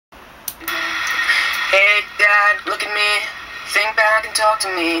Look at me, think back and talk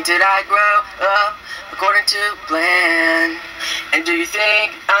to me. Did I grow up according to plan? And do you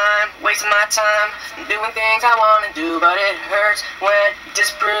think I'm wasting my time doing things I want to do, but it hurts when you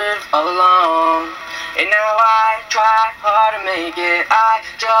disapprove all along? And now I try hard to make it. I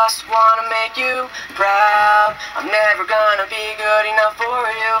just want to make you proud. I'm never gonna be good enough for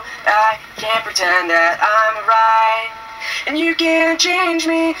you. I can't pretend that I'm right, and you can't change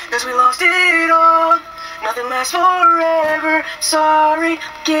me, 'cause we lost it all. Nothing lasts forever. Sorry,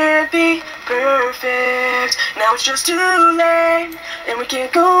 can't be perfect. Now it's just too late, and we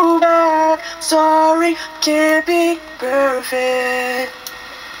can't go back. Sorry, can't be perfect.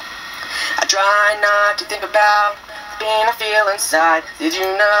 I try not to think about the pain I feel inside. Did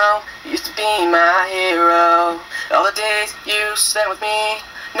you know you used to be my hero? All the days you spent with me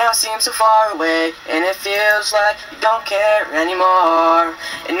now seem so far away, and it feels like you don't care anymore.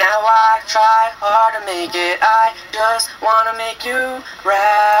 And now I try hard to make it. I just wanna make you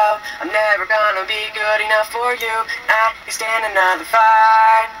proud. I'm never gonna be good enough for you. I can stand another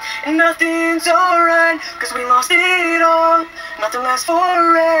fight, and nothing's alright, 'cause we lost it all. Nothing lasts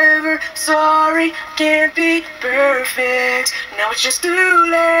forever. Sorry, can't be perfect. Now it's just too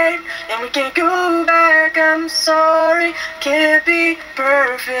late, and we can't go back. I'm sorry, can't be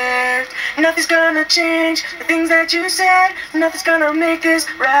perfect. Nothing's gonna change the things that you said. Nothing's gonna make this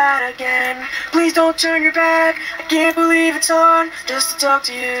right again. Please don't turn your back. I can't believe it's hard just to talk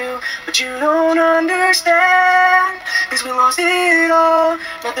to you, but you don't understand, 'cause we lost it all.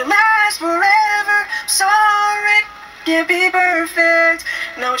 Nothing lasts forever. Sorry, can't be perfect.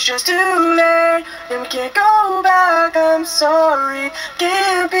 Now it's just too late, and we can't go back. I'm sorry,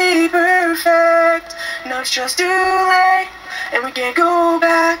 can't be perfect. Now it's just too late, and we can't go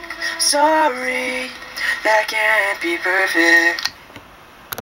back. Sorry, that can't be perfect.